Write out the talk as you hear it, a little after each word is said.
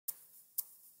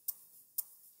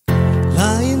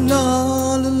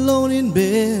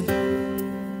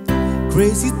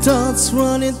Crazy thoughts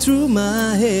running through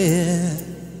my head,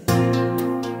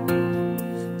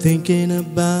 thinking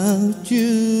about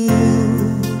you.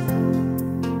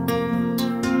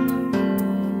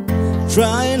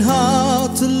 Trying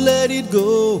hard to let it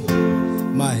go.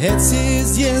 My head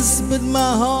says yes, but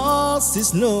my heart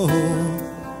says no.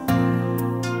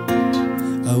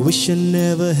 I wish I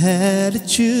never had to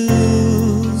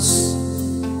choose.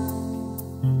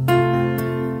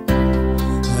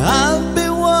 I'll be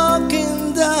walking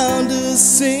down the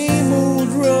same old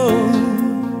road,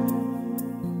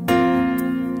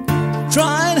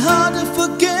 trying hard to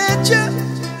forget you,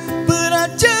 but I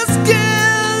just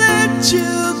can't let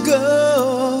you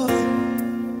go.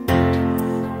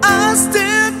 I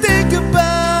still think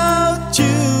about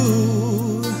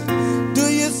you. Do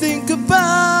you think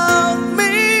about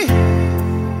me?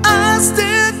 I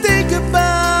still think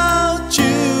about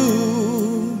you.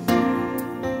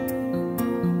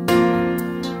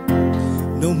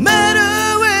 No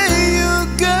matter where you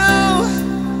go,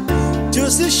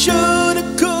 just as sure the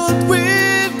cold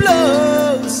wind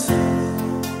blows,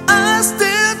 I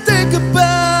still think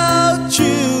about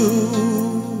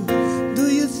you. Do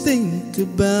you think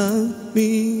about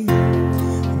me?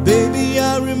 Baby,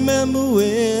 I remember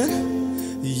when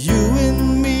you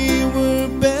and me were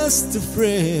best of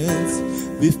friends.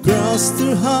 We've crossed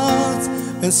our hearts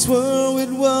and swore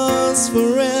it was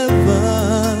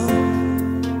forever.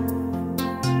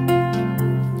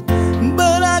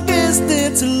 But I guess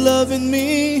that loving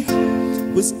me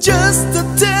was just a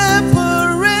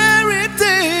temporary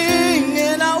thing,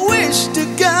 and I wish to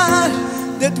God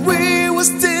that we were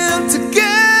still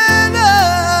together.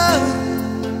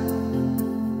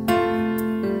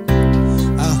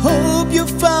 I hope you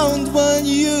found what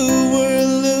you were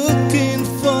looking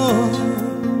for.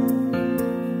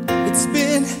 It's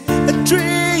been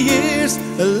 3 years,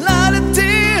 a lot of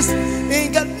tears,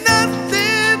 ain't got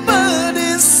nothing but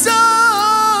this song.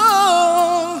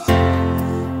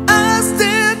 I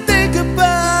still think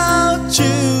about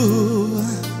you.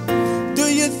 Do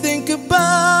you think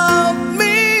about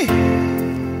me?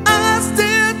 I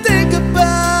still think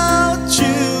about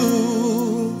you.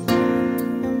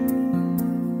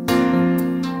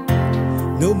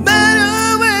 No matter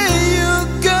where you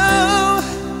go,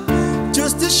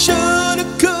 just as sure the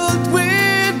cold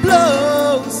wind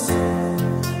blows,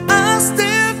 I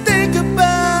still think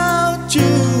about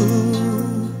you.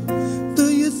 Do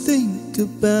you think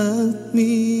about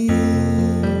me?